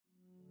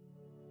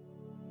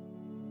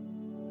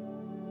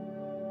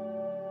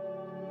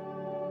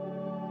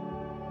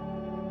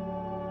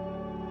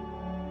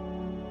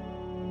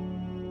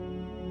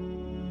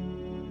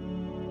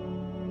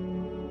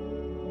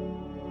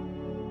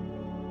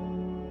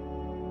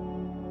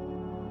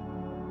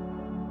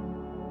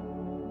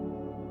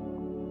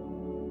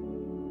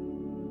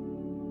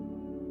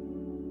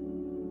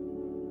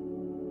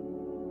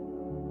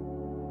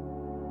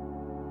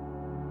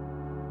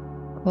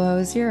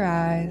Close your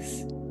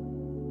eyes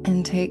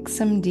and take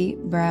some deep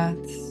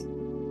breaths.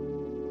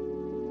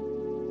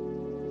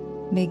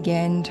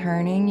 Begin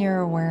turning your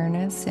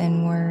awareness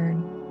inward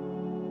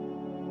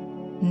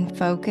and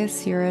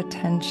focus your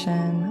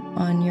attention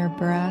on your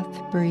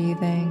breath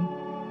breathing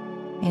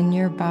in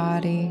your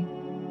body,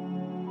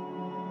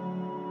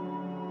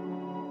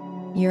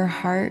 your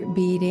heart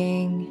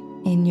beating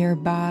in your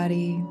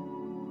body.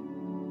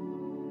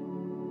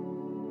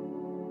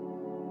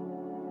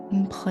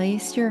 And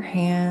place your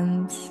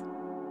hands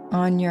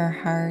on your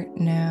heart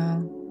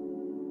now.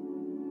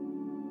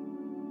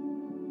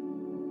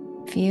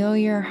 Feel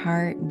your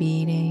heart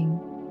beating.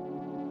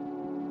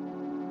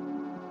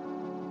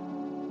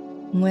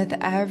 With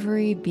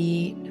every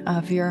beat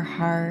of your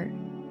heart,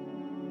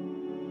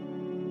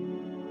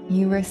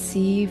 you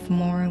receive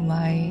more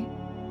light.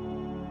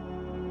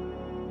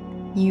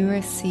 You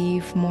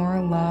receive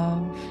more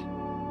love.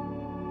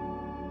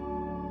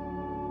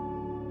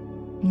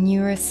 And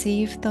you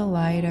receive the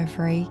light of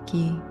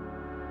Reiki.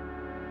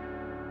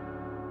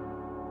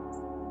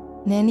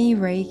 And any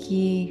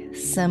Reiki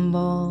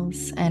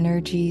symbols,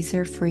 energies,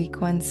 or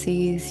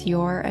frequencies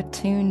you're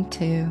attuned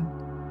to,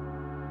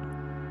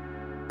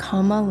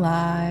 come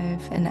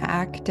alive and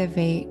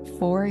activate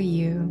for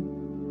you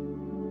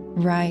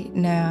right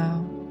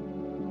now.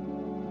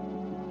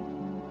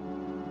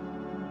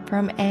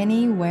 From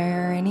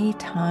anywhere,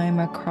 anytime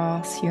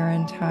across your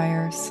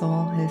entire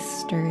soul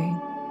history.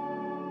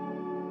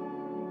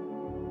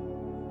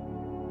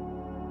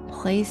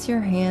 Place your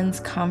hands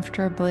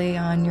comfortably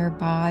on your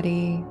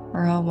body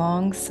or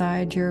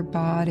alongside your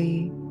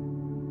body.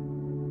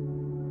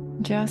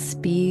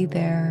 Just be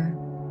there,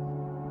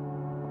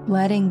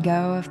 letting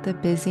go of the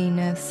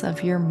busyness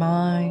of your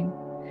mind,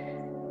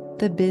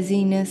 the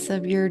busyness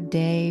of your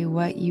day,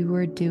 what you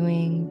were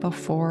doing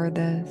before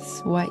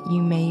this, what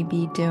you may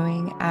be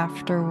doing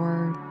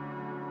afterward.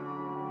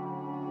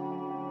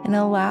 And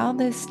allow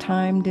this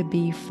time to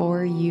be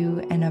for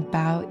you and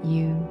about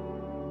you.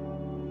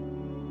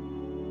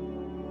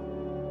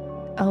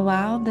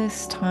 Allow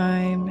this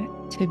time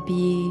to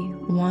be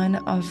one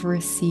of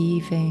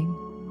receiving,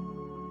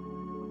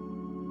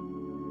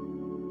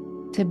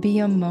 to be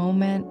a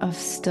moment of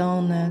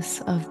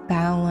stillness, of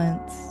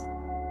balance,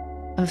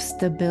 of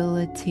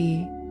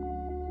stability,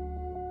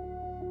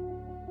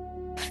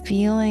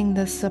 feeling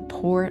the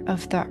support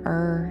of the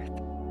earth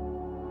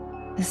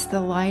as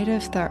the light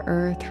of the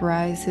earth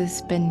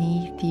rises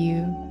beneath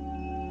you,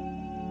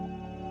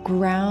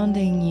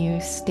 grounding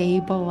you,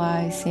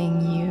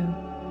 stabilizing you,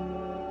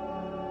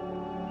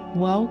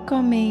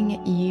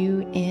 welcoming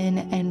you in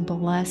and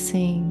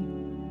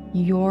blessing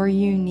your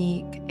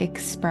unique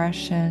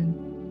expression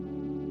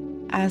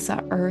as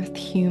an earth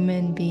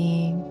human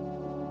being.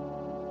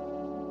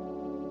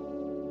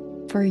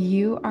 For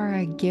you are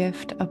a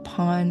gift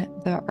upon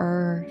the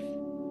earth.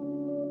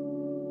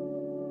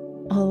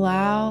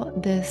 Allow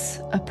this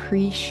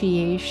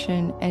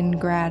appreciation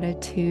and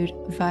gratitude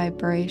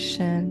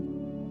vibration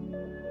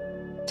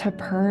to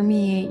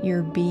permeate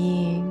your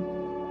being,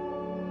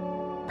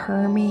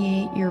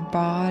 permeate your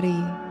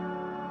body,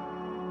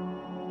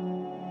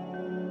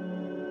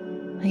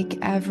 like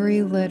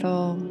every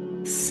little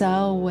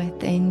cell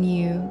within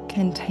you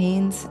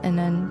contains an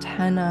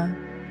antenna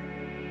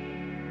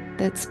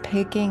that's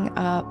picking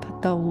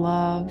up the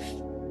love,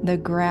 the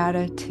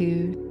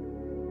gratitude,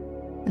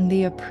 and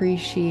the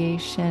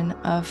appreciation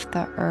of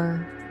the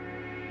earth,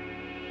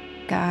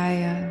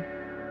 Gaia,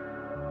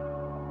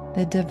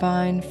 the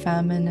divine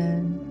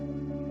feminine,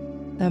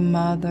 the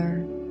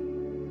mother.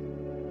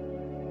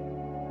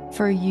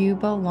 For you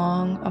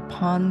belong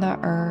upon the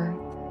earth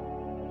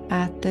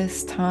at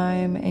this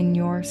time in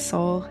your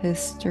soul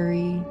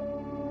history.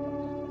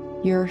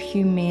 Your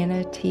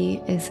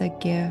humanity is a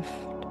gift.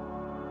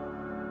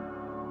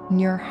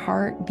 Your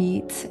heart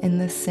beats in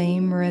the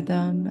same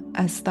rhythm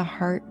as the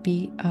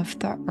heartbeat of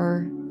the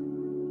earth.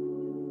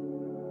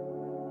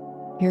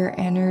 Your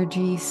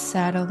energy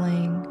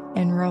settling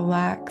and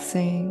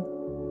relaxing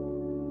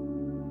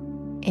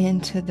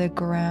into the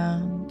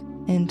ground,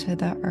 into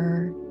the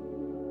earth.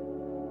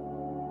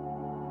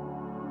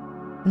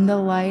 And the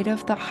light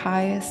of the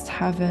highest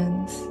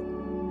heavens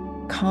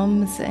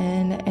comes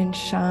in and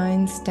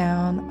shines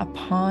down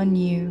upon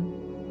you,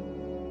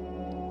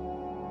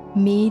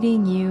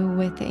 meeting you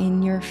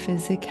within your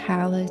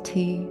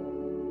physicality,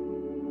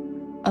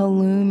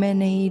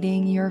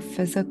 illuminating your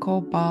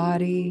physical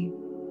body,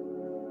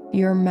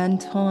 your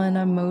mental and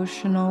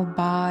emotional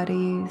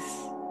bodies,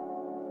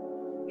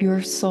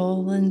 your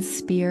soul and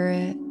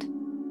spirit,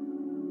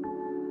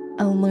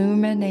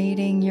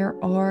 illuminating your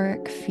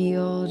auric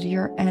field,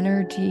 your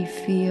energy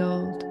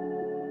field,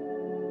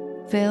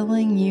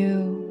 filling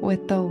you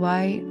with the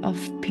light of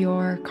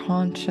pure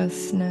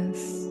consciousness,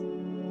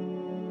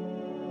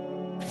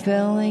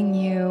 filling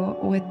you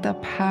with the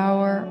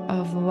power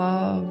of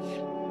love,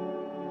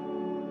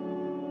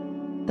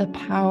 the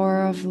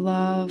power of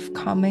love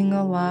coming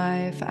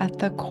alive at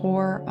the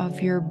core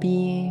of your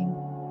being,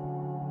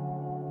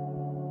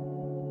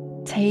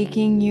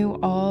 taking you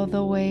all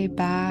the way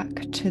back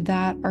to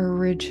that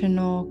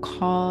original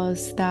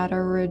cause, that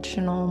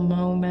original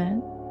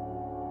moment,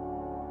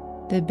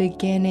 the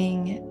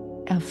beginning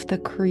of the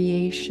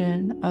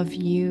creation of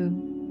you,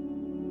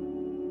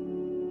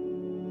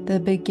 the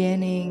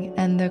beginning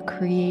and the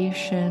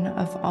creation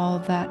of all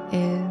that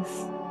is.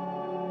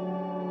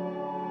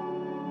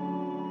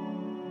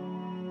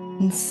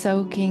 And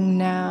soaking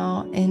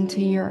now into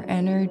your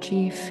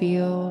energy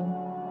field,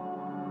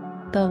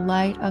 the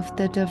light of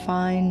the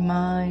divine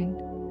mind,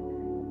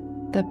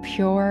 the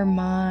pure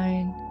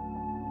mind,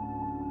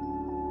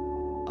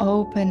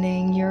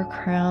 opening your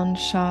crown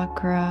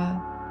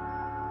chakra,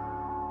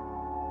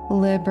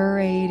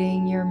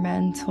 liberating your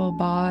mental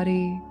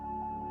body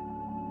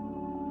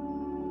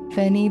of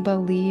any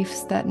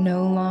beliefs that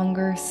no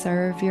longer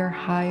serve your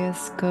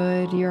highest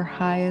good, your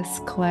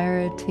highest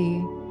clarity,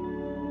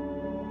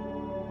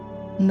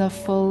 and the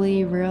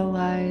fully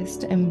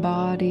realized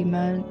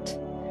embodiment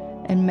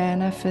and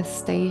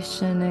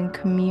manifestation and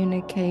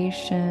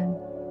communication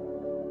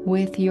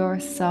with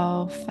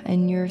yourself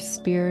and your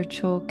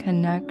spiritual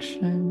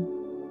connection.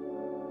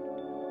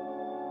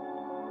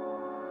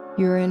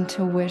 Your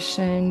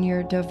intuition,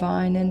 your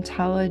divine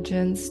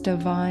intelligence,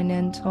 divine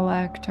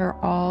intellect are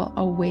all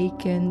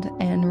awakened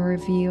and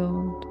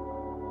revealed.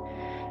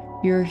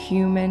 Your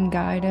human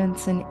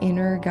guidance and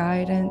inner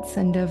guidance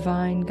and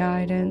divine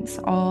guidance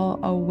all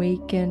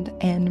awakened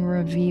and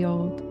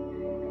revealed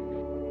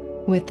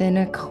within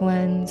a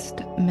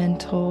cleansed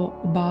mental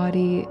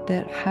body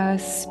that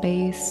has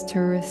space to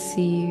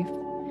receive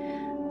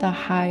the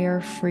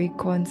higher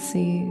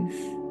frequencies.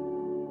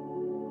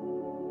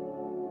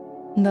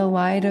 The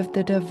light of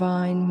the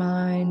divine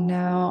mind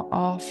now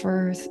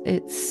offers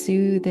its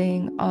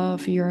soothing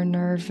of your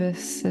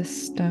nervous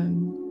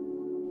system,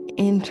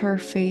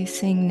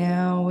 interfacing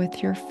now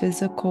with your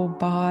physical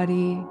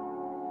body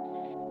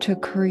to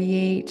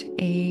create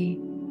a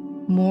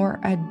more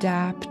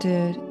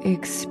adapted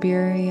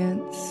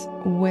experience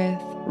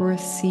with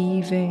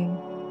receiving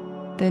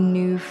the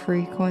new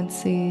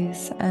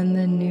frequencies and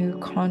the new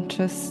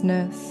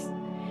consciousness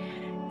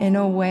in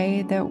a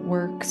way that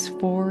works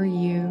for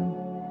you,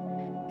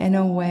 in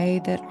a way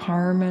that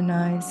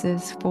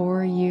harmonizes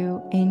for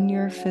you in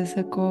your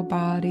physical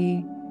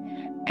body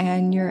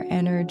and your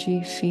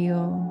energy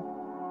field.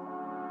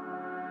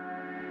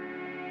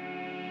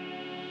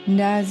 And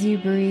as you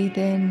breathe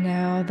in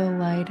now, the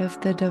light of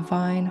the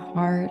divine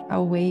heart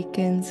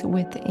awakens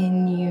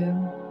within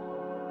you.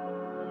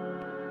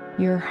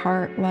 Your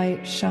heart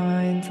light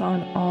shines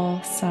on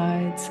all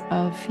sides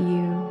of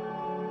you,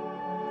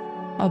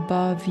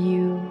 above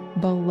you,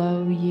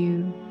 below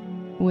you,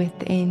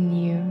 within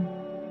you.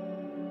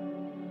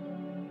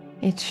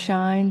 It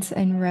shines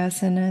in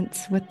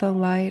resonance with the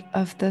light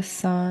of the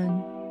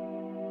sun,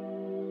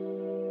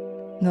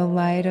 the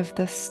light of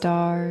the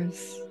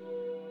stars,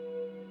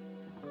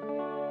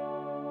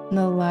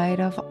 the light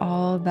of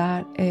all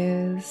that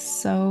is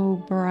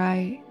so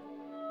bright,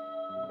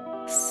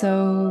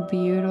 so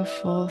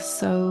beautiful,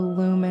 so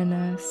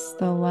luminous,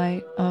 the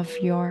light of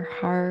your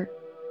heart,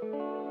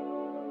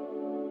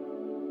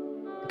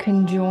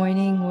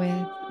 conjoining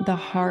with the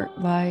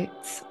heart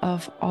lights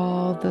of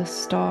all the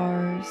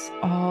stars,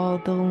 all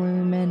the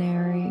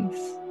luminaries,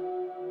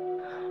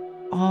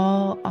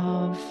 all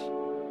of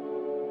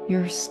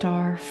your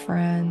star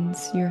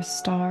friends, your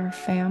star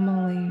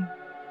family.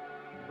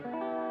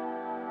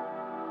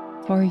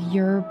 For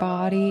your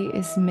body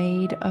is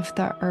made of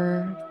the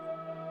earth,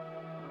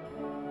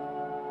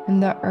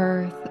 and the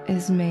earth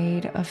is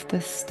made of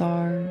the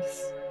stars,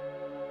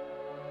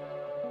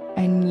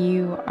 and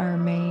you are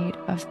made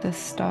of the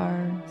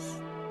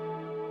stars.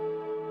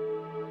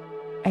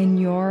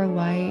 And your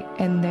light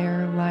and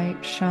their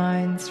light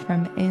shines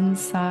from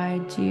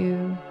inside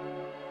you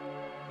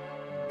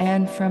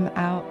and from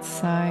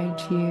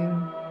outside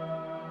you,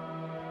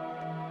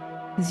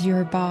 as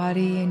your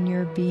body and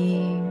your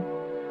being,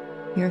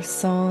 your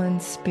soul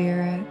and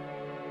spirit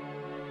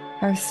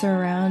are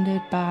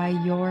surrounded by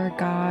your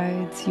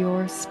guides,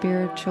 your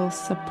spiritual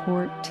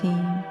support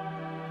team.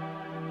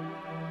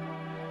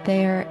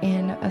 They are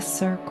in a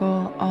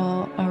circle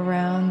all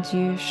around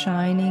you,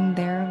 shining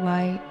their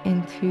light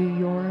into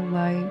your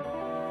light.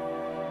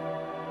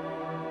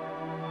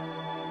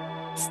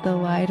 As the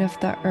light of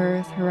the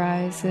earth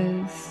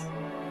rises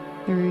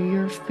through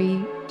your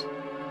feet,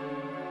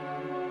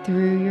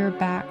 through your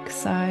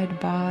backside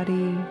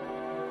body,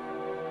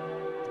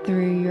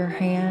 through your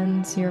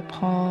hands, your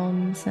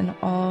palms, and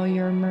all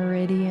your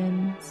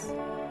meridians.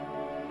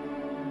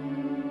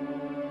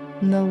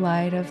 And the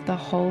light of the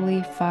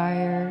holy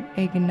fire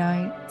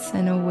ignites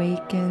and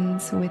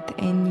awakens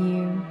within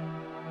you,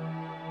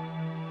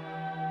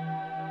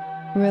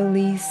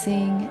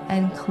 releasing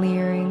and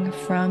clearing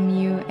from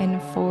you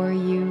and for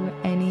you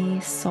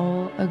any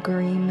soul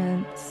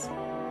agreements,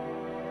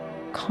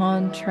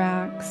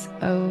 contracts,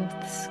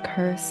 oaths,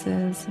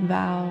 curses,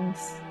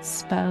 vows,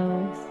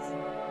 spells,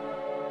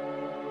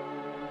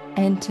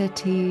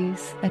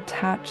 entities,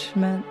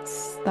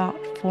 attachments,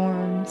 thought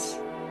forms,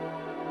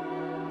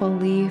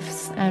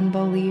 beliefs and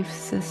belief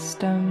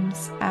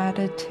systems,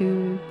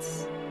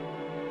 attitudes,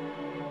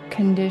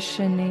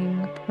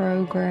 conditioning,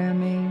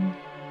 programming,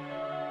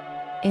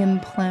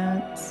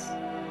 implants,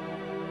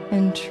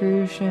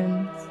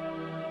 intrusions,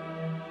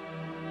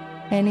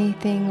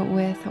 anything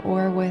with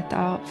or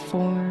without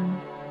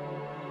form,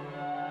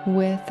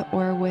 with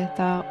or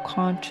without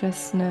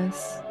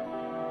consciousness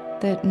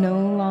that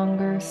no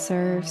longer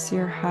serves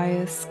your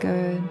highest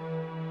good,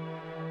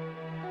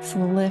 is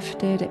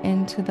lifted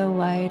into the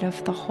light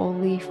of the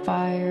holy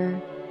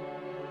fire,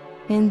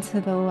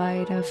 into the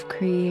light of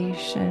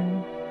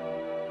creation,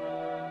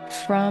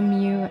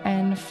 from you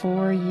and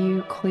for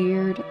you,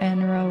 cleared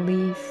and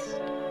released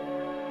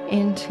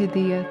into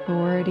the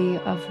authority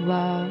of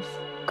love,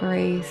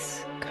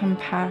 grace,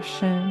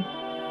 compassion,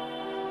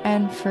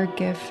 and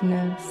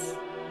forgiveness,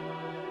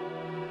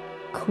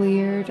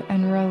 cleared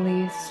and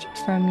released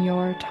from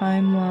your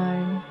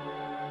timeline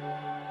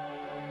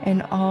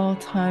and all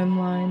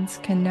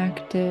timelines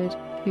connected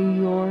to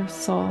your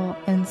soul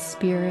and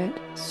spirit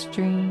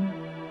stream.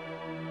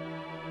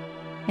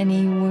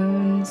 Any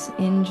wounds,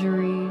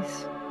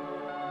 injuries,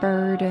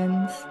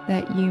 burdens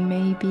that you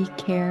may be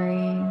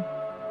carrying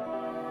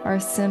are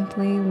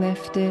simply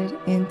lifted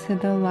into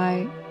the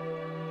light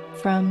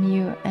from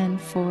you and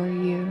for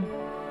you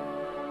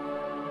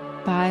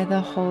by the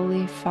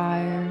holy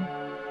fire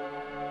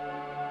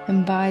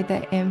and by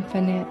the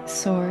infinite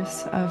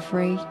source of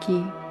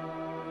Reiki.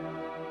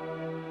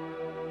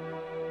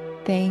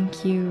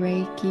 Thank you,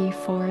 Reiki,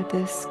 for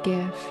this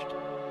gift,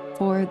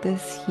 for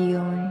this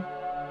healing,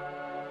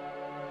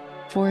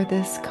 for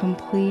this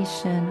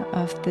completion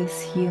of this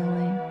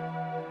healing.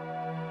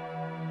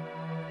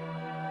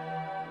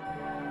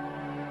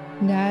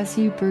 And as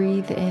you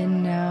breathe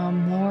in now,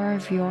 more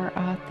of your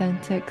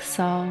authentic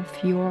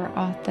self, your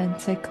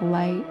authentic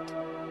light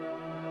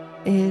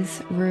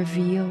is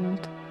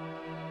revealed.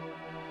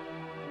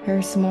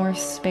 There's more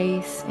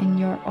space in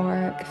your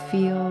auric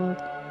field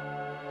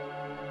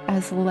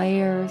as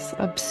layers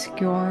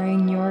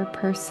obscuring your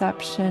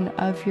perception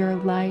of your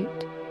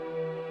light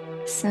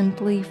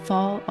simply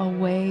fall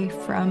away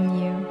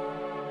from you.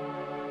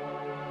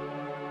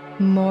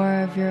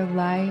 More of your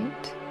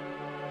light,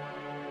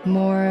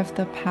 more of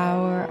the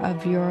power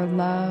of your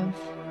love,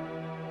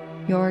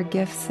 your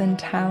gifts and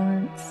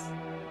talents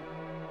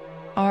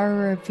are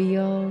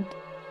revealed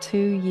to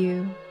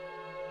you.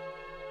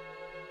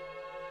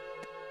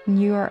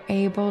 You are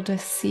able to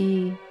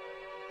see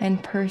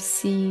and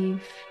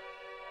perceive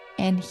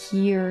and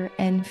hear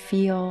and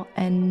feel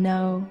and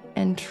know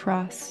and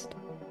trust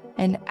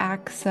and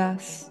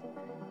access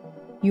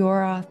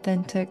your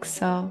authentic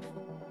self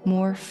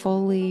more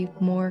fully,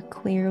 more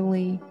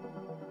clearly.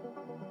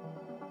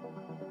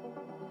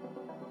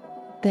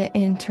 The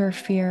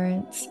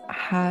interference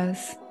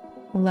has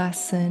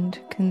lessened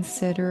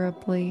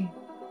considerably.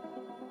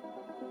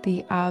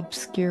 The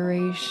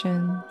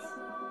obscurations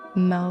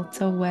melt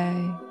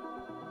away,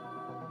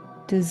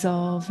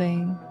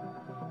 dissolving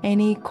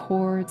any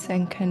cords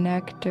and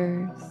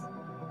connectors,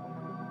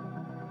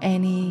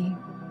 any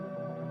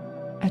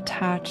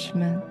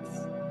attachments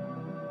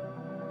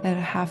that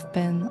have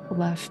been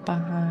left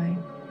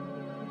behind.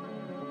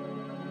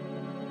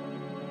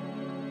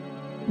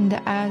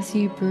 And as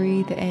you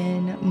breathe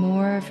in,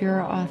 more of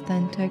your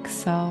authentic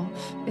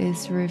self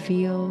is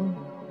revealed,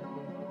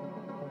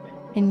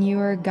 and you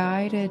are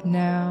guided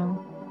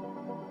now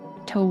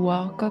to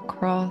walk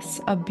across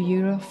a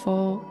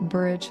beautiful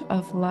bridge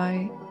of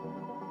light.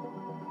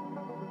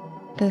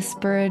 This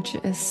bridge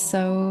is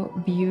so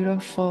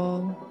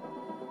beautiful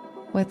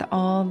with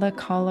all the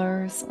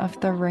colors of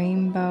the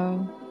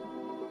rainbow.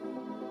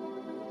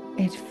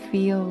 It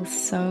feels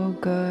so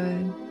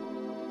good.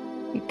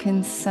 You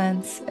can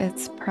sense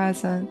its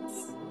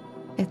presence,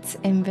 its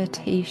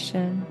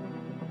invitation,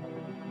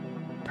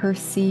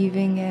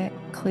 perceiving it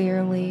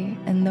clearly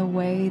in the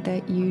way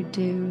that you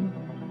do.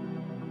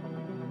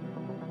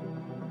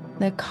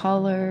 The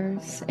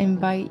colors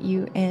invite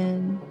you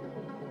in.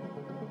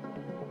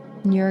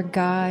 Your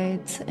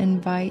guides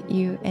invite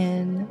you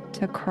in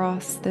to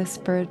cross this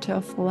bridge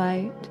of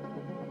light.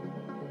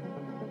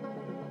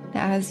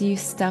 As you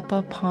step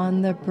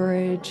upon the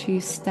bridge,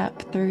 you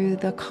step through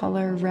the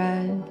color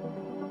red.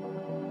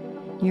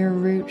 Your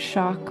root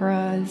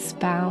chakra is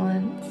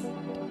balanced.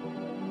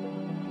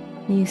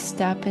 You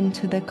step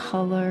into the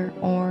color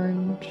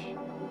orange.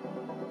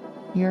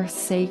 Your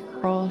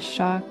sacral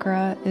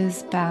chakra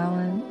is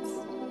balanced.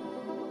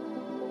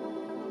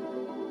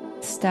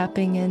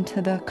 Stepping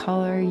into the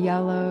color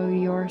yellow,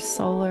 your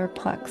solar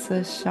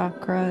plexus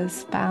chakra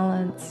is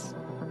balanced.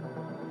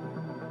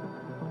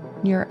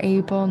 You're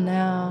able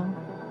now,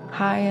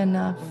 high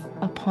enough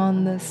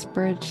upon this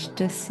bridge,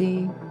 to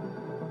see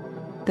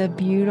the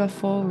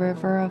beautiful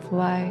river of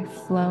life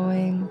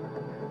flowing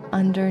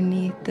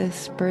underneath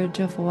this bridge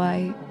of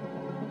light.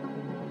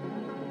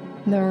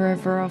 The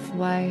river of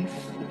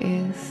life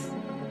is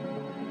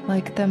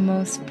like the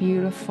most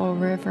beautiful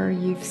river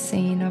you've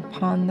seen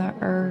upon the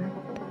earth.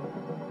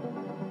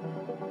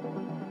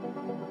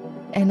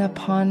 And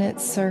upon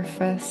its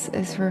surface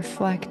is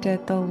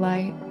reflected the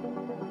light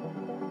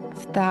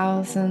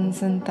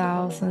thousands and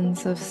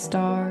thousands of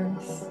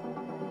stars.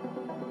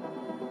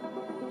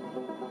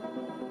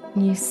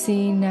 You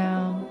see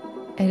now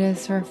it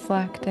is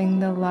reflecting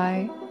the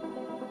light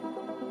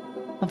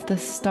of the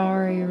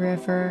starry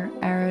river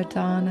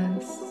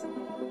Eridanus.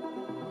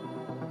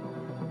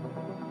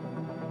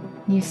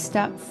 You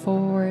step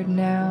forward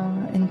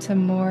now into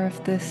more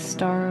of this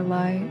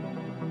starlight,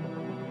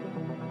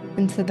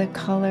 into the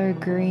color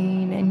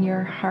green, and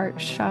your heart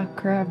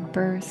chakra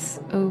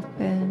bursts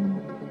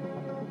open.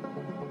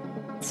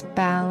 It's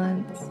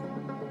balance,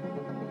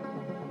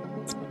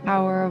 it's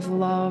power of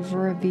love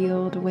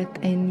revealed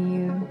within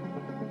you.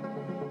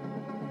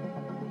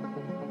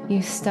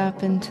 You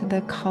step into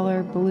the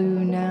color blue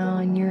now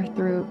in your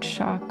throat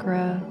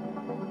chakra.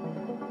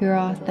 Your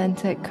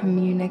authentic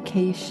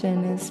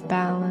communication is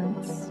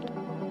balanced.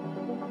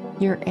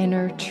 Your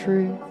inner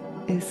truth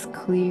is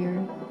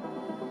clear.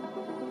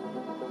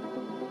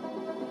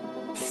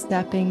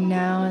 Stepping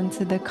now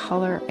into the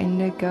color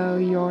indigo,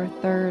 your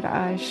third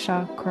eye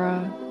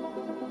chakra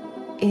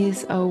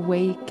is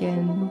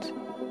awakened,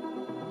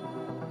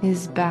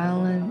 is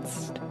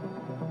balanced,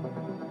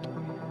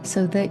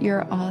 so that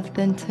your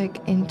authentic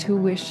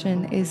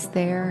intuition is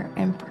there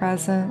and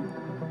present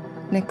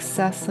and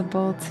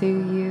accessible to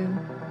you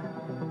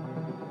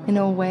in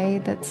a way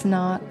that's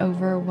not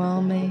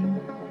overwhelming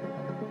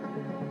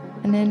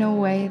and in a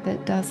way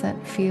that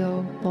doesn't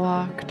feel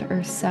blocked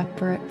or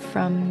separate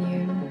from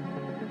you.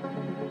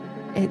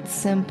 It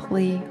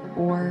simply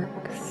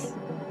works,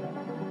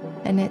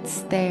 and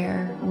it's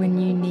there when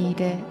you need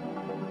it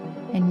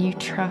and you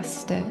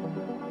trust it.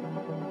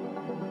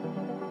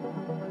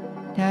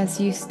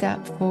 As you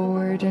step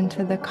forward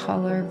into the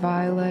color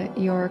violet,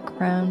 your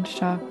crown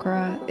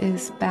chakra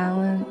is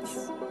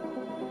balanced,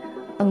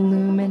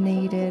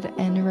 illuminated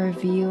and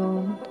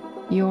revealed.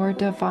 Your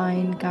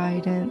divine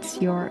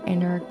guidance, your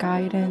inner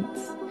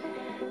guidance,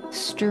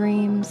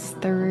 streams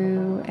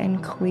through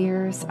and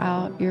clears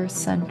out your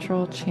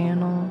central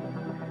channel,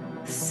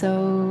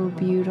 so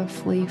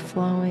beautifully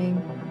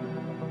flowing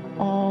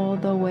all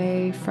the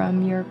way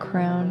from your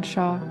crown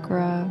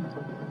chakra,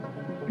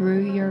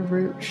 through your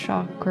root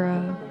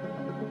chakra,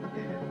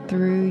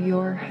 through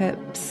your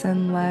hips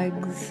and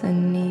legs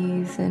and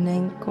knees and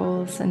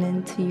ankles and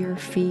into your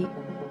feet,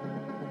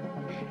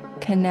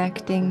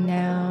 connecting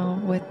now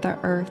with the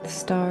earth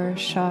star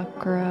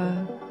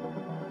chakra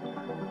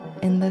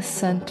in the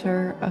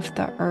center of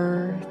the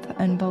earth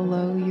and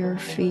below your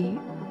feet.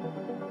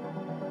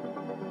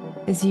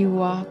 As you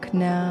walk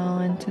now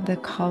into the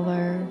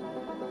color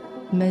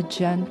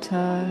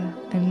magenta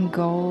and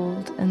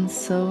gold and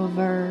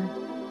silver,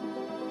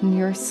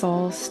 your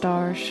soul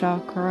star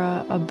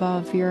chakra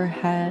above your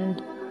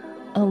head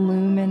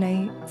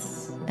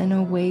illuminates and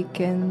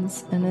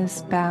awakens and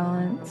is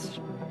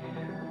balanced,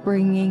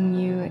 bringing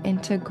you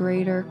into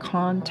greater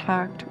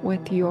contact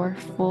with your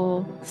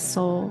full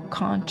soul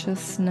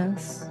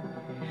consciousness,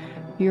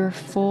 your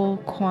full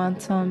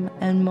quantum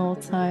and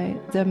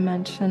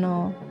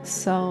multi-dimensional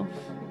self,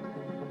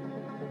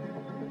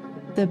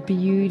 the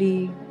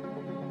beauty,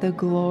 the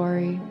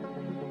glory,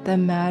 the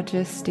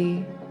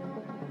majesty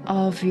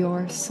of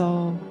your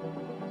soul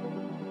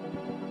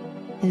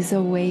is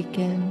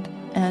awakened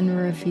and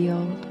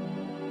revealed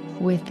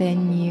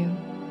within you.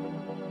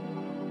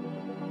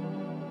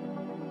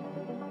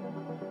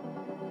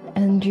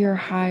 And your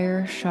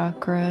higher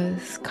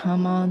chakras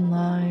come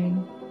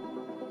online,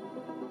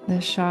 the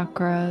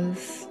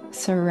chakras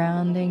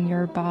surrounding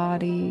your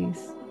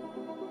bodies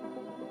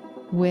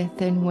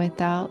with and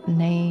without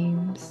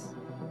names,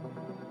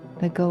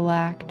 the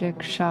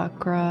galactic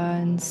chakra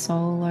and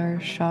solar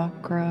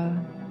chakra,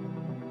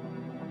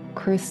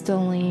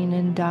 crystalline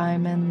and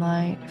diamond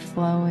light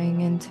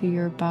flowing into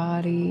your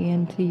body,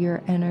 into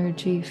your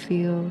energy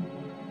field,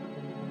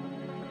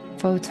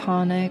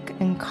 photonic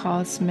and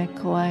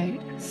cosmic light,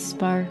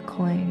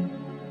 sparkling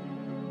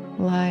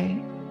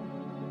light,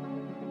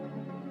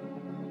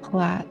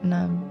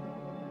 platinum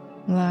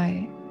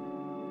light,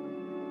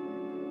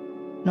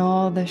 and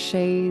all the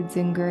shades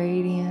and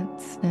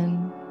gradients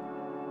and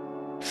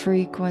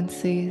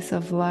frequencies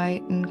of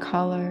light and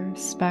color,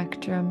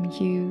 spectrum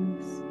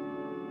hues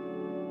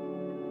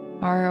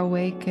are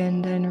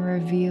awakened and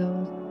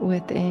revealed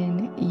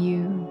within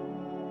you.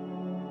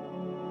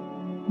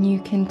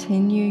 You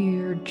continue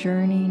your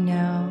journey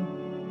now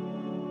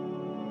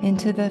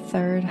into the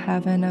third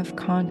heaven of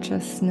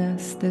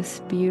consciousness, this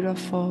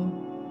beautiful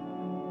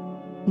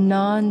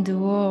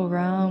non-dual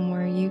realm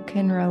where you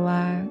can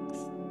relax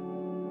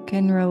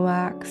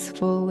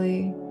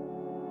fully.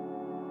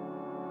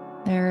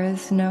 There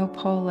is no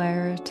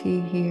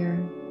polarity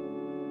here.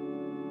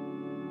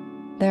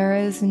 There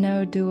is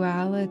no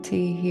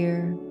duality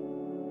here.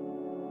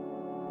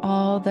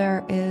 All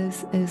there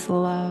is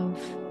love.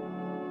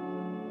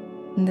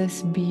 And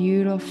this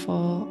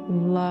beautiful,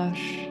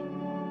 lush,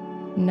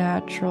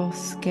 natural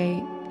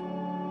scape,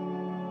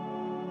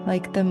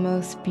 like the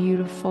most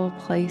beautiful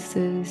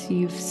places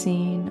you've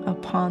seen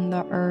upon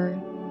the earth,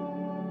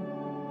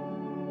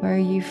 where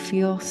you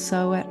feel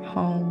so at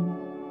home,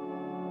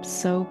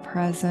 so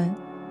present,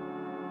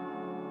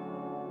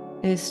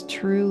 is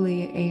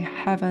truly a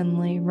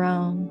heavenly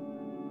realm,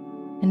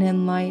 an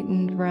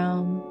enlightened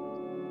realm.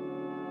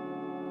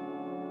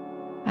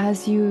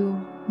 As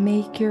you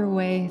make your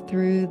way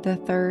through the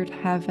third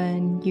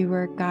heaven, you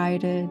are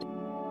guided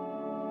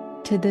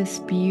to this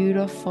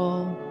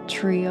beautiful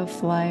tree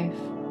of life.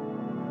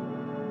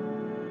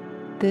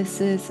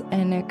 This is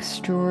an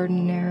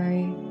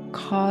extraordinary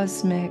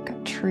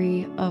cosmic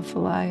tree of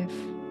life.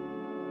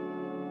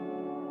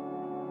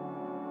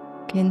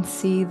 You can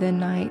see the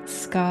night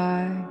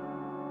sky,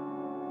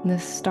 the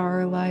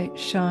starlight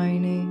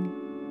shining.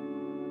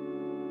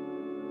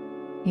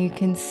 You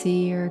can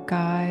see your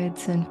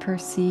guides and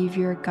perceive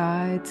your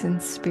guides and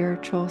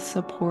spiritual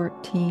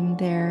support team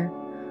there,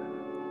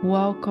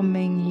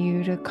 welcoming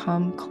you to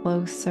come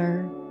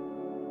closer.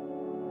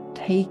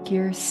 Take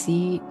your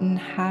seat and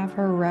have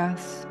a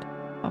rest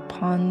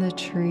upon the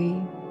tree,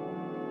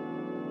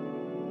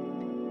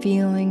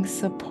 feeling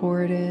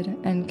supported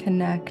and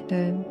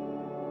connected.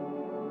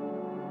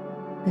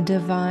 The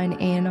divine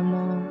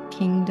animal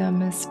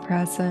kingdom is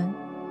present.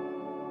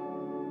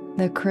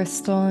 The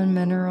crystal and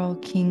mineral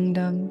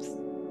kingdoms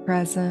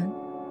present.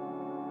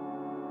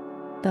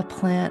 The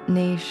plant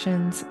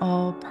nations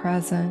all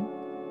present.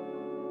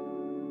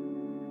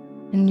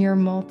 And your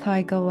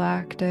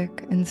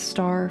multi-galactic and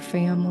star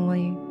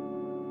family,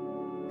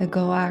 the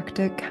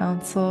Galactic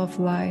Council of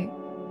Light,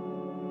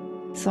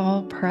 is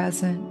all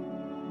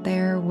present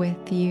there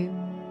with you,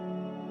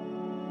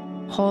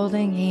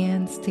 holding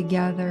hands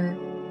together,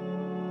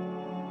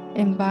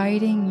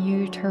 inviting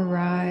you to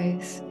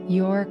rise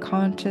your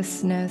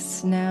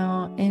consciousness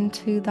now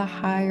into the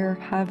higher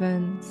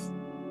heavens,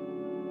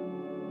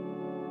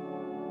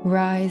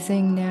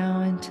 rising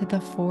now into the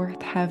fourth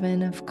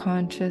heaven of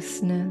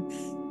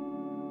consciousness,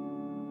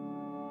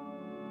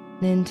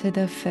 into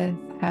the fifth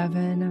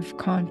heaven of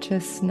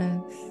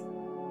consciousness,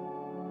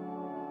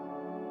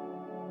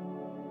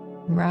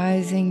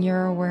 rising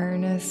your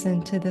awareness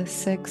into the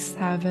sixth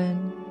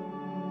heaven,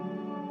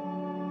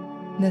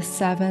 the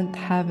seventh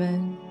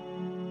heaven,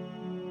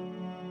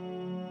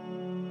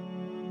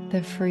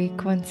 the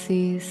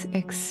frequencies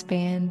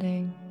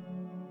expanding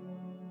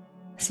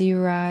as you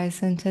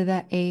rise into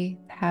the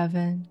eighth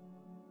heaven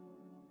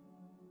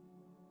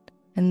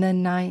and the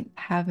ninth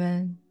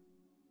heaven.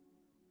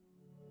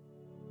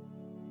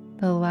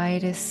 The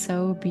light is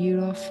so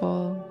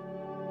beautiful,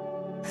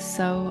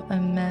 so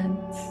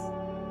immense,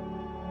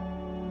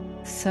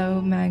 so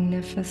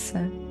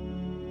magnificent.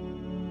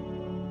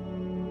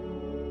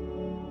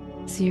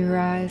 As you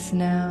rise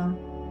now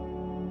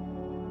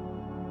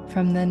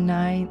from the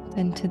ninth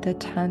into the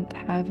 10th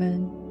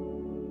heaven,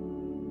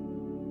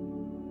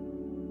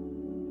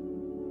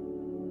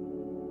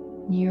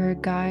 you are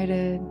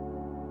guided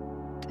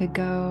to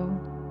go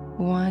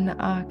one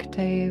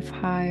octave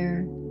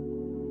higher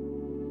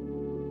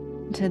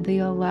to the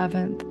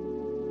 11th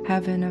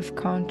heaven of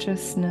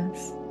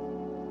consciousness,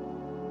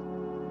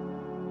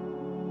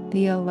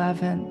 the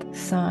 11th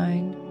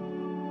sign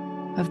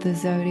of the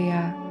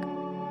zodiac,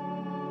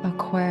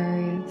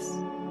 Aquarius,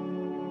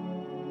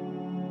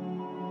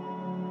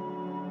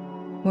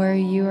 where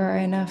you are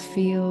in a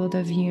field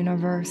of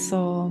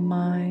universal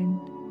mind.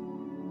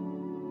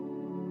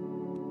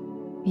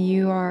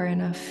 You are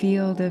in a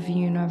field of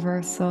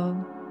universal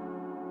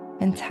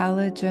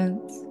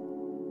intelligence.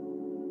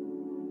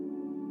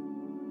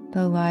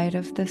 The light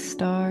of the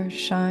stars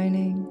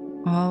shining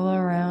all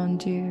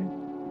around you.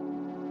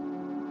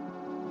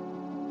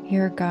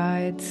 Your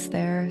guides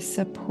there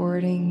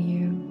supporting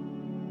you.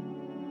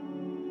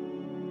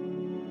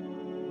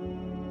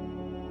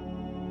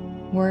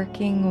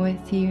 Working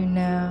with you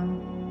now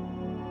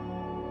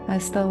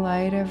as the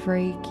light of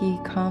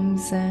Reiki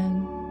comes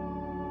in,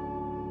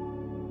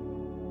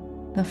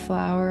 the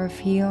flower of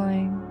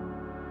healing,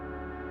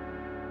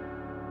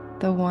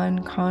 the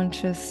one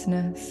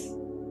consciousness,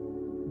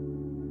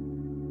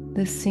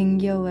 the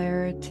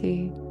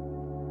singularity,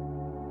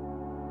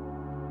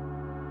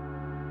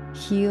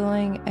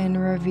 healing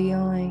and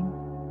revealing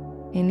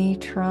any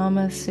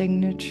trauma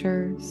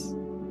signatures,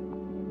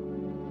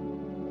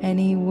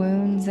 any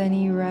wounds,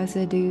 any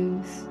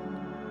residues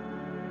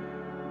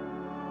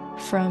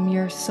from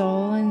your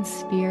soul and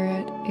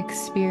spirit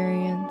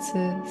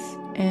experiences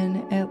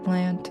in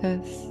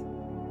Atlantis,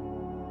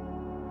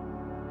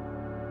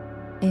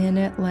 in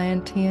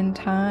Atlantean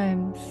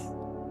times.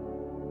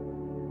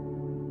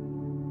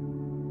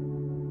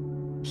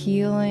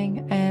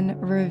 Healing and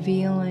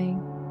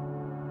revealing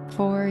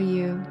for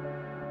you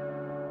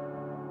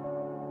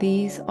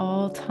these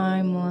all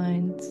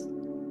timelines,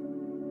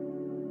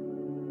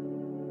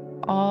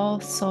 all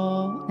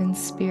soul and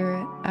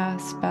spirit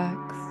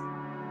aspects,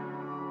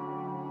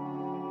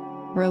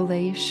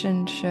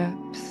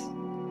 relationships,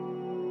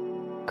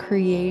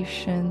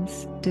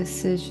 creations,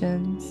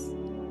 decisions,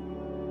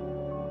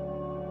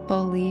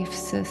 belief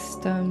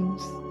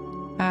systems,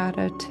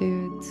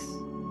 attitudes,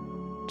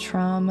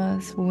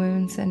 traumas,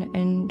 wounds, and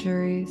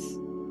injuries,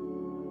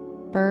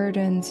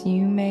 burdens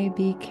you may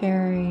be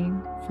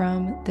carrying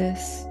from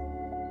this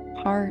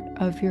part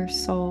of your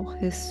soul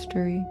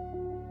history.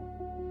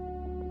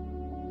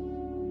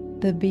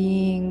 the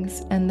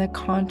beings and the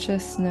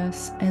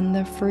consciousness and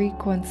the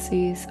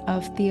frequencies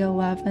of the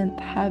 11th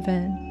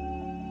heaven.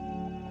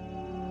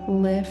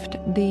 Lift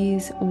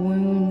these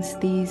wounds,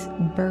 these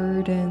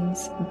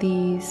burdens,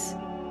 these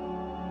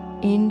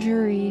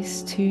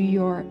injuries to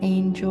your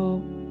angel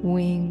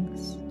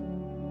wings.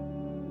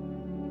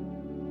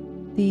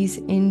 These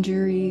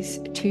injuries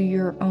to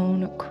your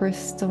own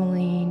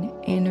crystalline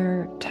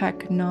inner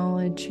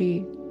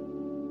technology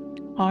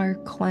are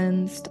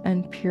cleansed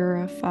and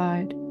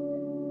purified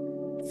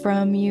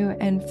from you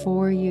and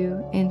for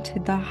you into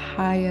the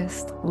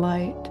highest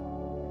light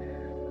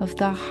of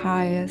the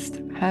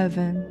highest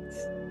heavens.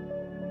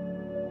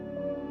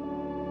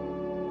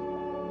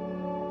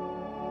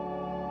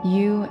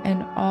 You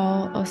and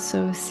all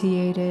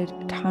associated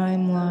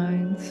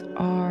timelines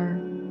are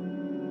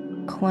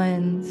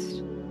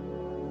cleansed,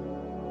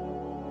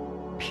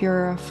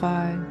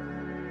 purified,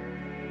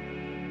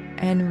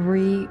 and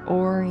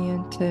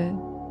reoriented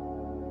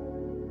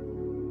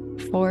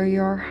for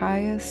your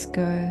highest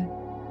good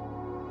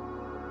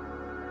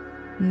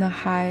and the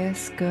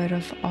highest good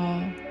of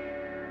all.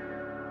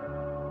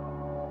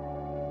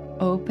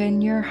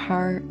 Open your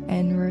heart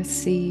and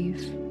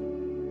receive.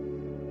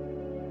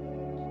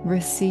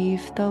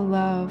 Receive the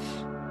love,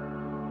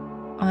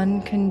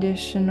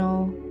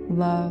 unconditional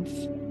love.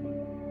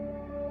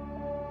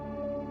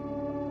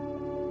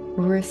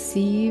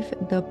 Receive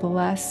the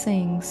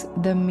blessings,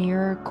 the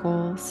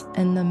miracles,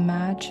 and the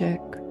magic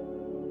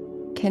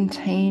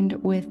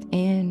contained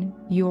within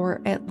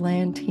your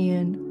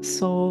Atlantean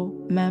soul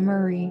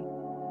memory.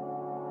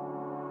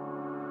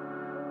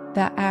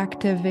 The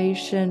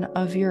activation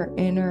of your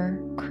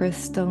inner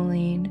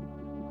crystalline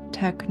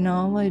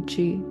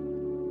technology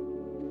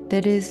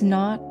that is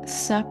not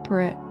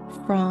separate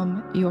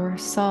from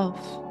yourself,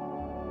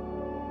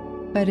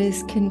 but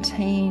is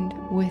contained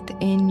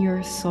within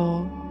your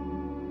soul,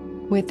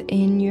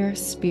 within your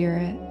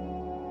spirit,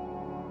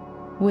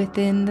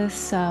 within the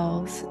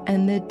cells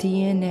and the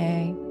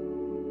DNA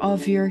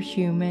of your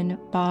human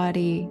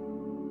body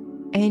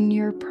in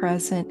your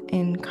present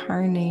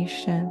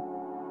incarnation.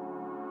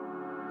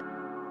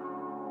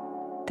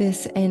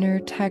 This inner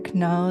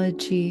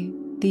technology,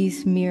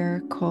 these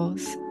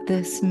miracles,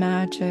 this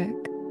magic,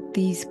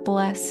 these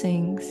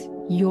blessings,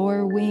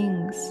 your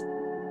wings,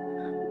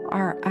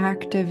 are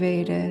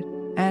activated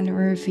and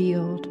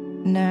revealed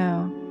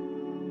now.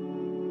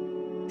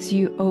 As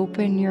you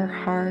open your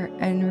heart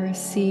and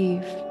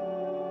receive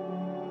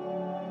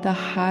the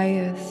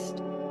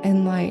highest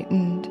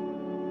enlightened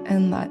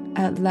and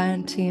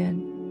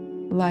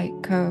Atlantean light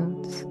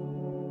codes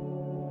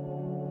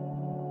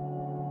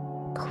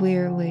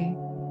clearly,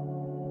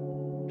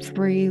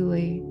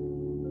 freely,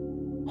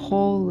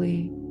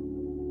 wholly,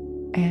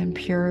 and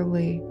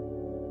purely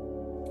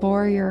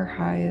for your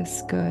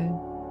highest good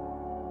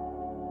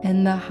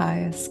and the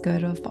highest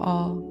good of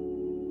all.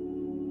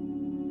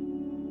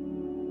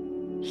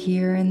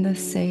 Here in the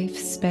safe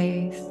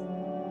space,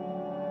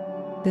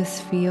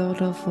 this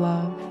field of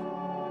love,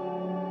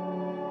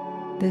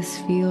 this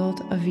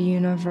field of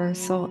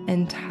universal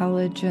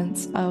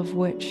intelligence of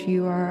which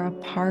you are a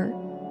part,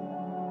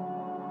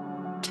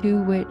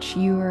 to which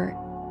you are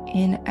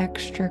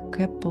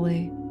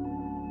inextricably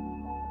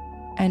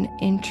and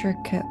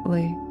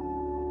intricately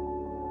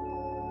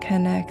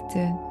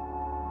connected,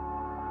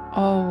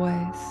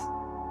 always,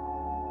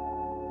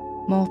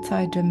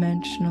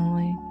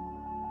 multidimensionally,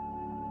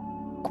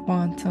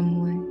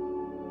 quantumly.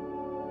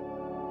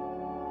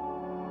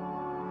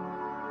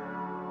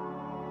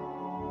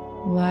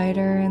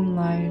 Lighter and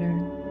lighter,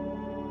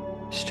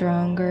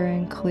 stronger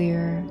and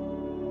clearer,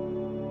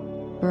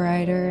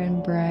 brighter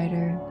and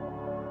brighter.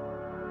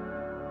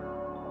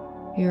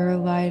 You're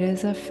light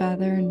as a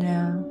feather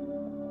now,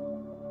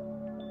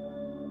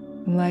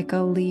 like a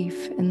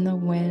leaf in the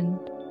wind,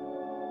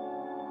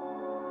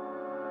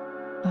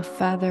 a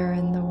feather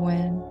in the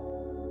wind,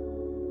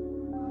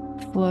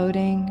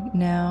 floating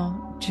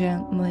now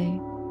gently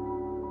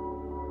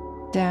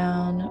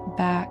down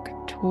back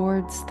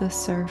towards the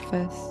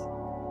surface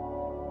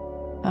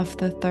of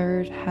the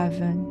third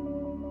heaven.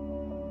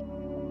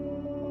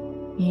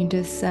 You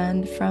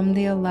descend from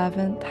the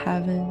 11th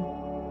heaven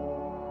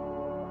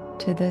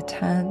to the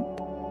 10th,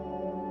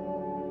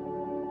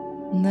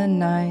 and the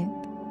 9th,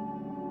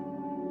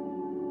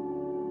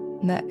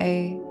 and the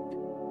 8th,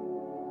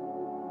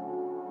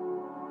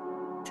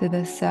 to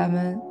the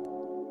 7th,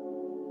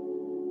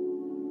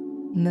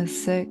 and the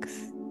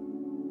 6th,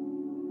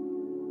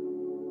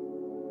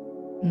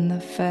 and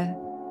the 5th.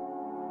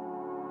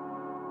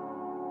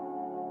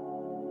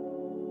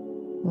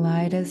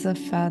 Light as a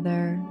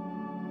feather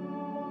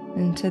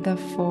into the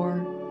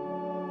 4th,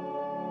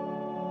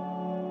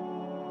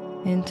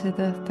 into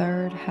the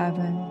 3rd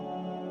heaven.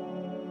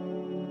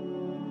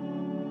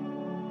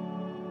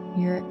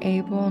 You're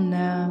able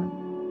now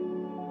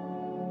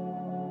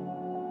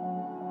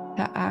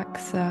to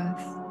access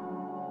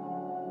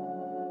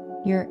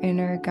your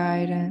inner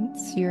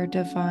guidance, your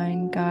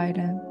divine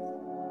guidance.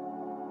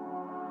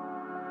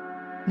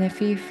 And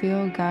if you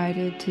feel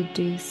guided to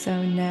do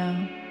so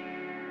now,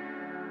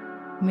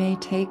 You may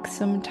take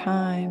some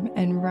time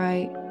and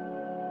write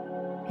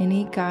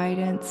any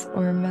guidance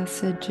or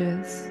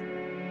messages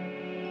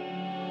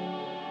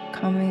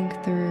coming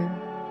through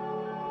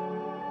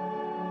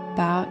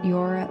about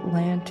your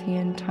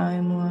Atlantean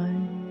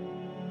timeline,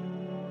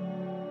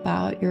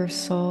 about your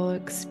soul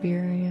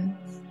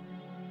experience.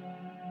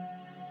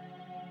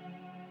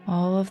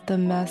 All of the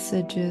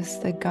messages,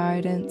 the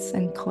guidance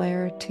and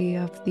clarity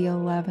of the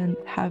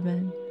 11th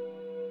heaven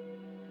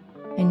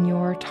in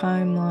your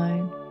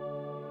timeline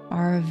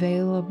are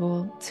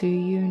available to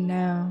you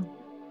now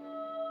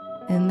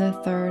in the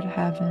 3rd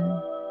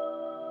heaven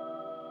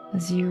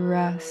as you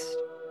rest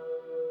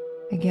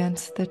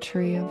against the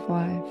tree of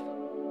life.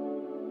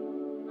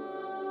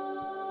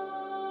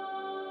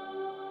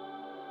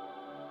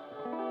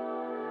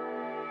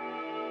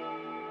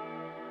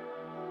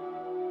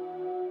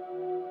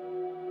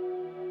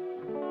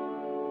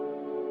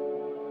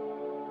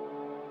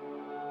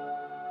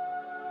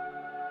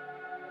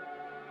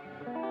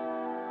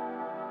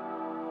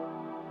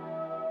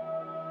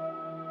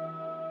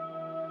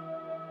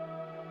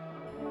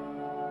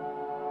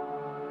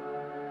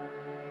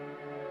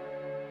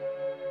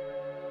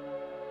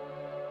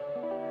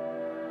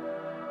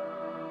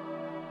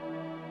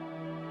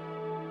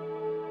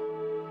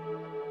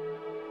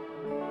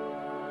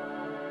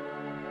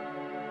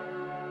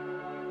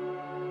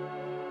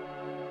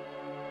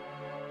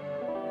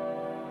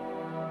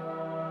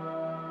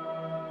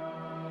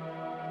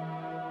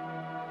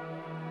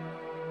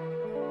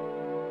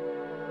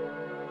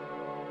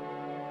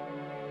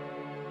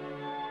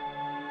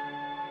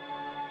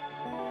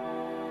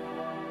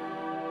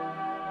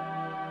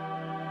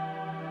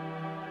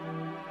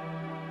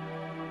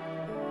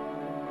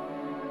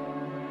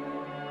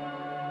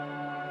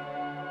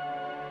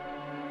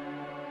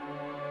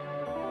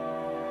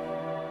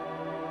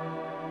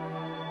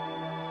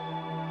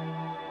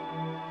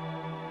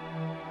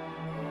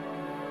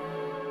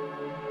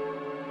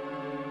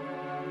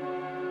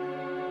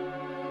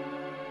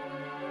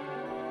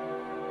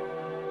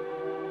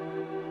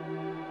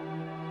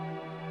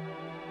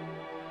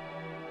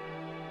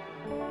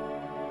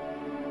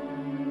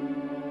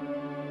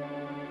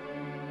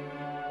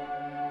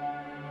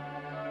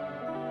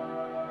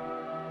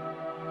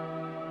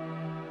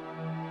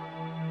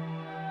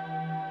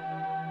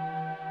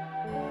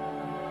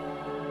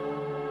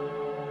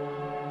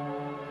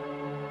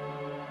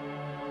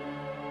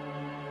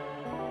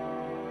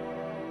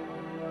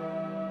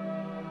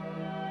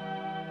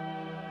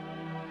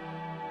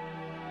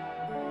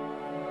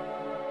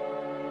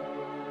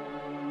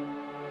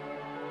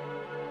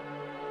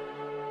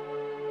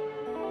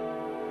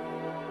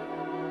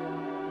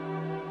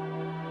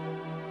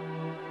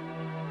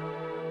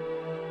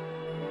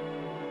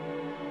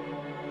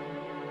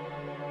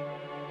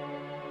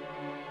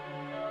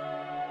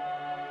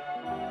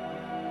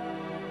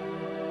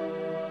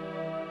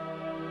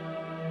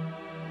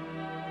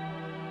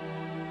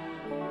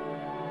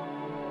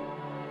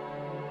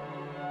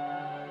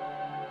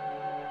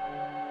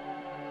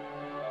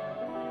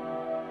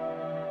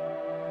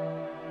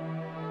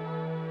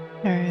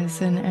 There is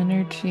an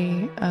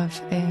energy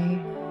of a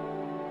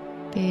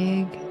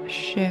big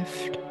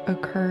shift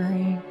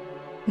occurring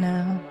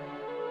now.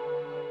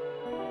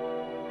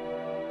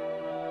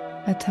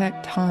 A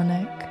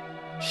tectonic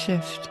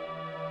shift.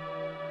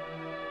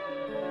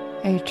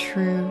 A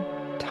true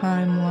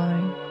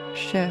timeline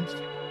shift.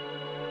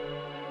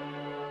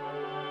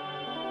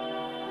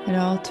 It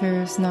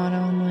alters not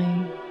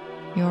only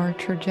your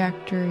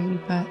trajectory,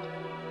 but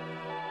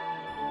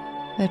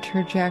the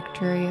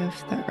trajectory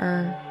of the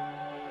earth,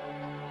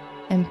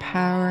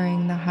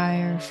 empowering the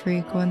higher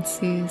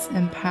frequencies,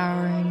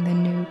 empowering the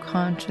new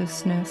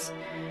consciousness,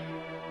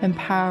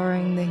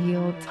 empowering the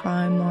healed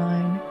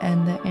timeline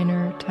and the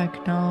inner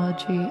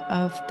technology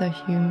of the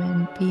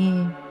human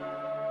being,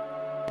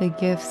 the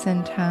gifts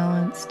and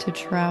talents to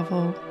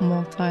travel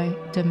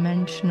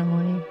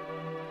multi-dimensionally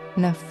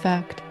and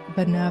affect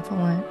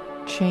benevolent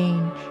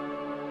change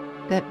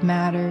that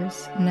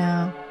matters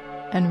now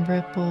and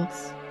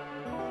ripples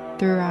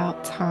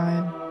throughout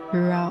time,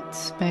 throughout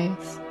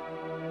space,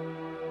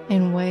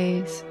 in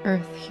ways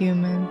Earth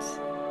humans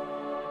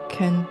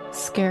can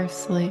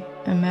scarcely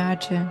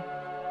imagine.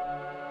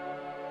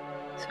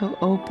 So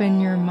open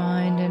your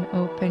mind and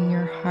open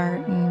your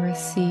heart and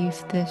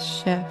receive this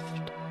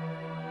shift.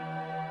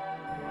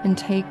 And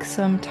take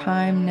some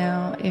time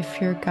now, if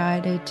you're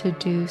guided to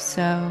do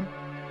so,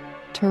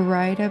 to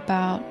write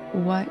about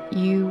what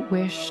you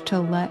wish to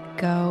let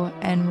go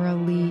and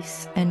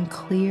release and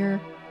clear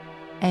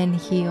and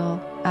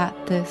heal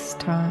at this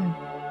time.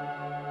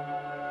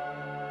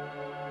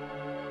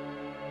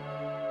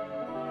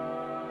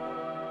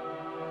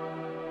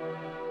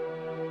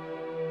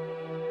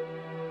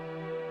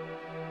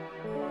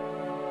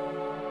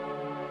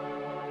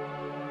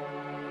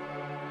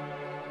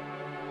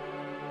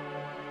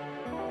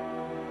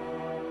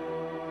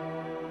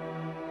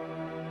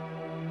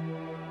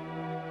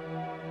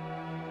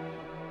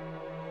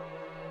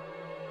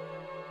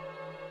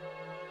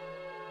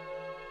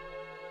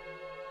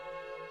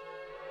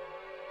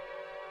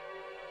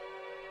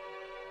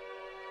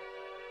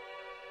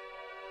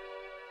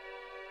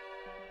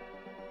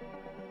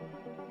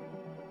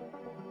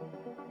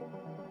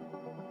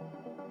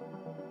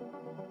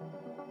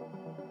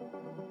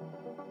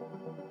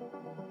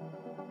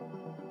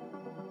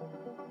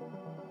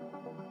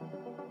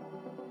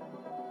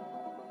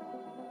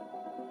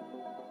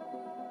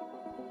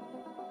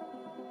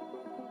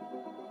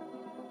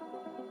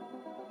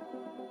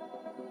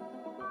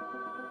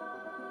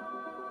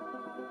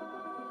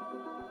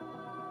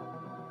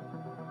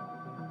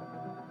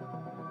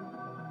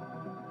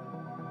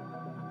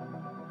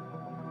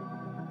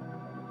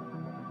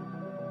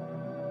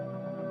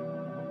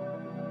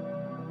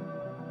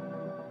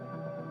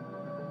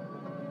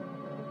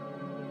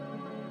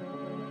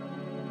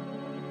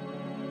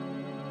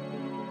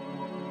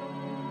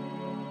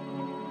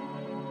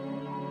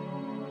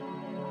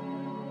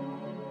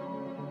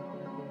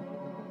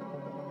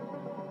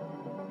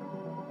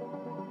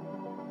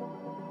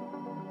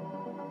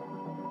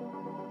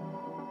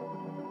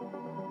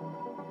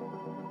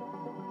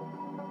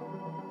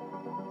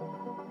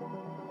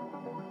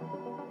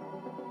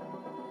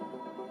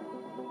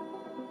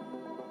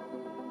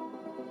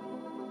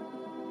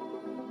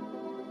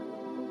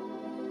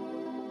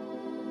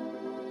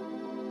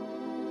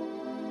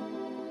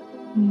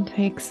 And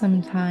take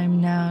some time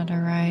now to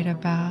write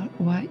about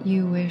what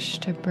you wish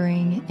to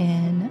bring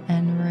in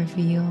and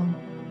reveal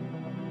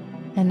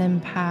and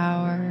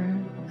empower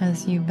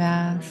as you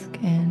bask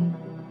in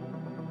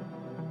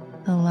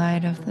the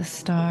light of the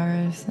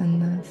stars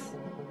and this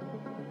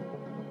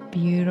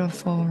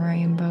beautiful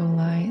rainbow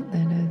light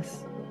that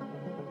is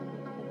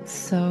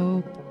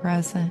so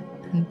present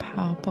and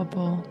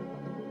palpable,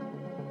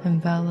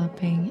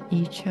 enveloping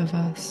each of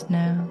us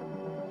now.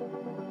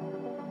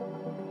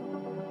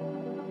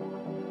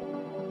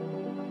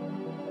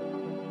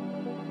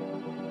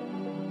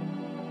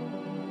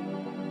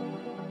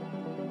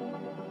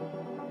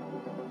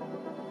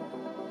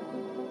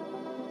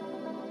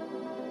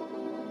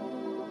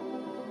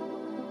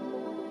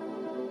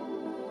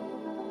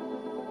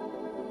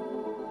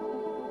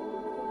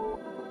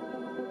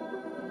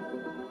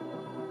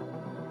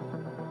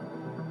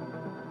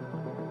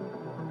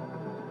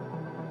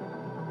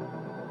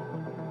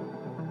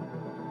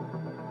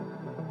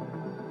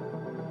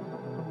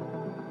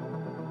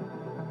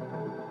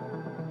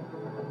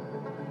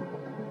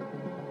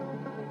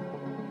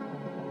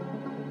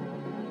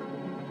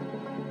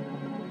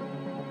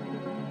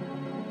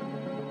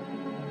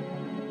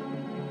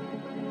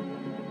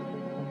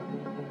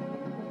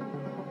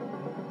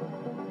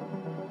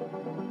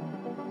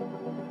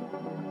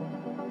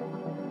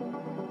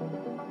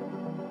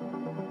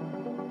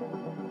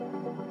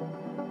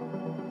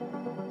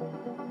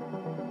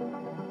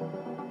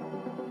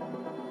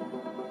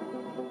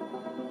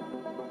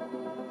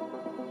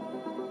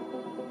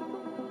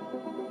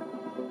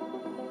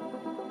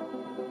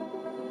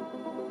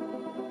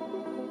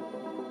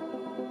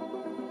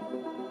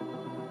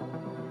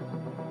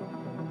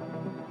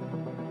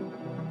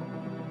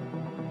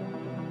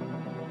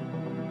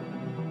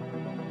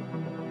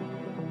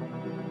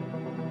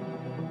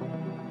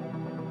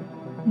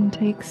 And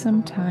take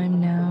some time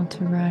now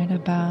to write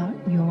about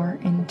your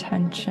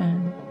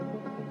intention.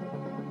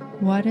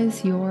 What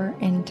is your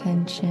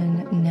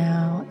intention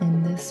now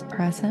in this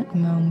present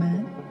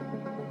moment?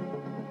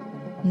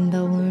 In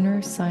the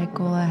lunar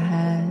cycle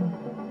ahead,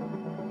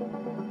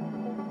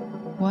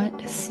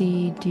 what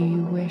seed do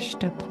you wish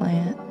to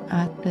plant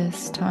at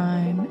this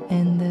time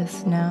in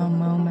this now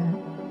moment?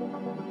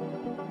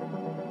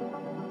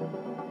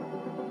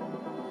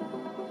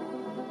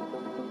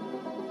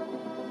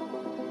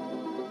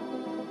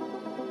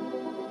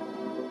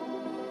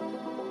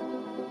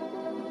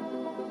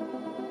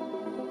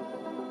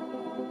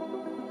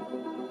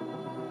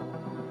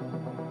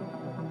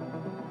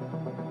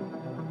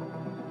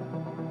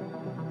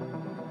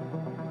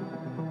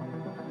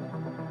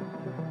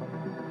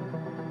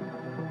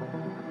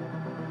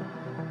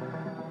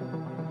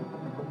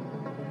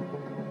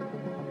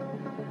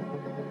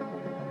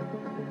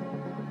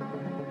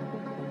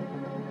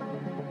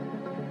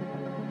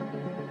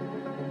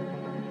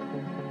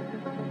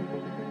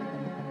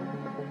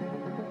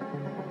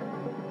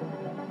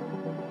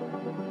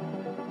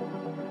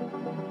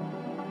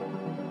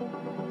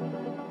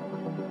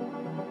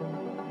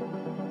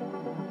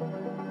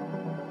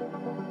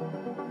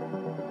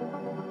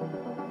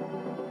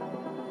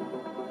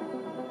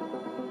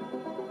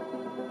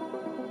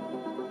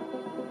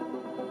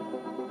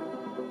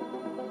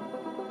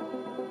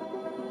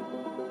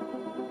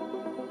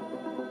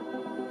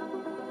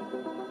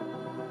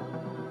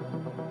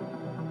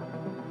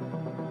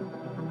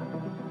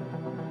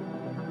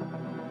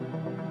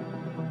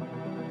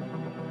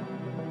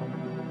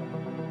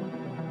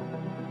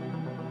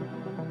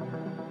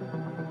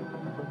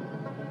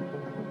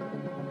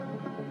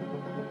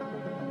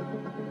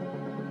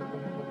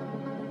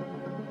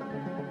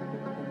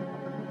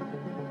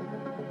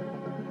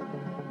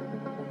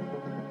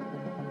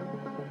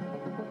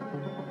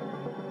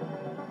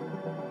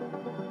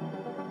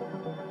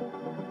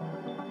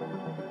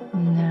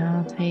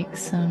 Now take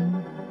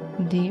some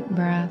deep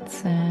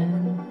breaths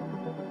in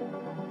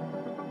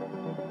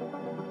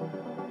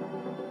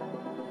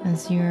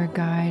as you are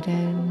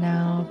guided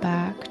now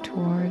back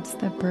towards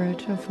the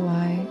bridge of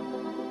light.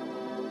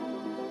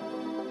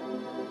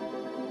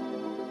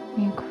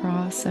 You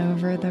cross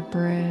over the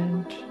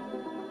bridge.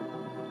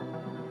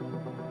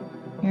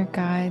 Your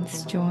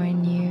guides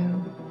join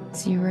you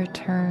as you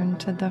return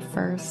to the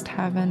first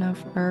heaven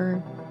of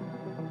earth.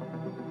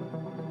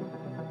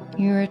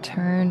 You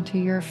return to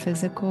your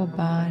physical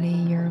body,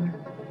 your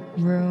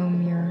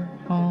room, your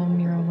home,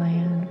 your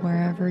land,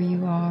 wherever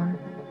you are,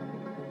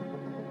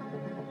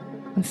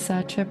 with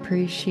such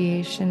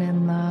appreciation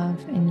and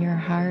love in your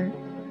heart,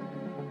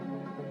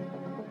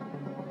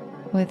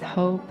 with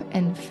hope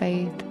and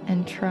faith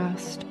and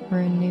trust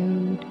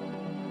renewed,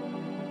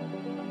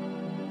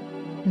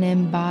 an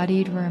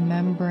embodied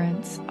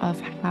remembrance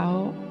of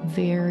how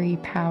very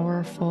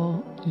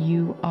powerful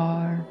you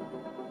are,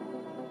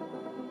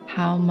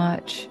 how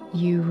much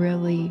you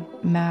really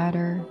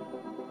matter,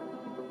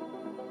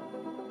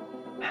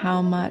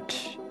 how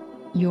much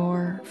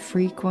your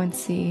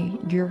frequency,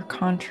 your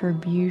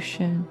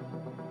contribution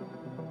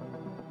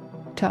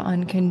to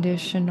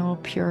unconditional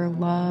pure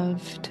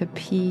love, to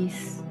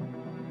peace,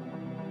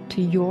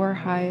 to your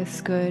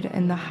highest good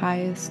and the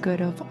highest good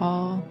of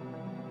all,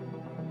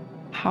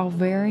 how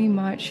very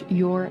much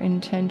your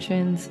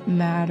intentions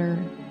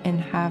matter and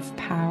have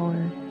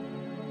power,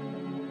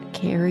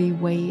 carry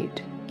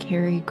weight,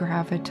 carry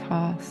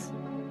gravitas,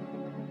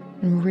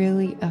 and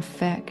really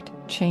affect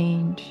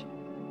change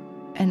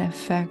and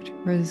affect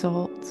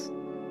results.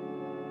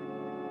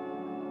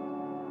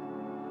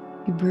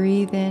 You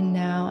breathe in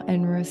now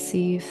and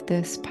receive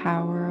this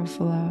power of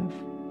love.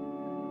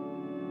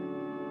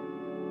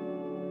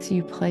 So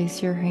you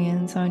place your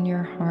hands on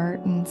your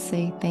heart and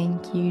say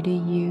thank you to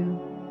you.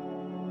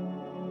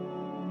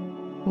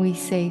 We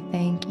say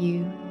thank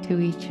you to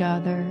each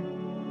other,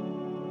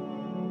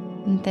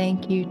 and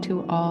thank you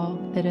to all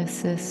that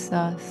assists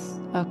us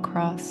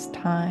across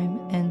time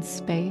and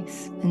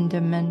space and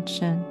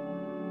dimension.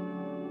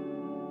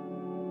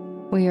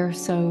 We are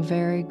so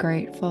very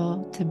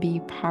grateful to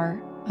be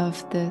part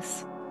of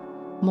this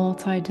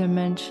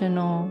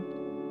multidimensional,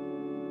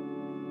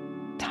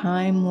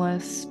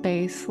 timeless,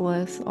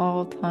 spaceless,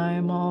 all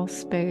time, all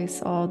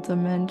space, all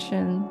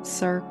dimension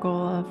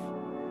circle of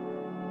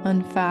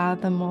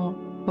unfathomable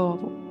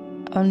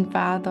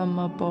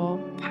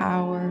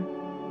power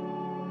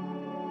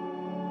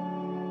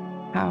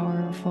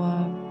of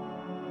love.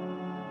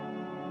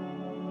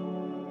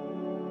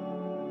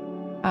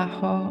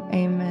 Aho,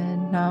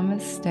 amen,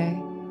 namaste,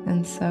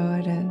 and so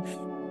it is.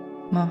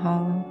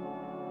 Mahalo.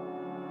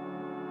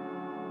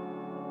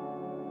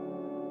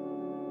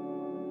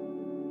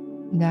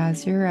 And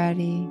as you're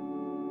ready,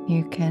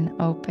 you can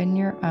open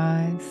your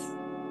eyes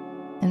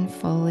and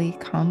fully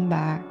come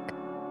back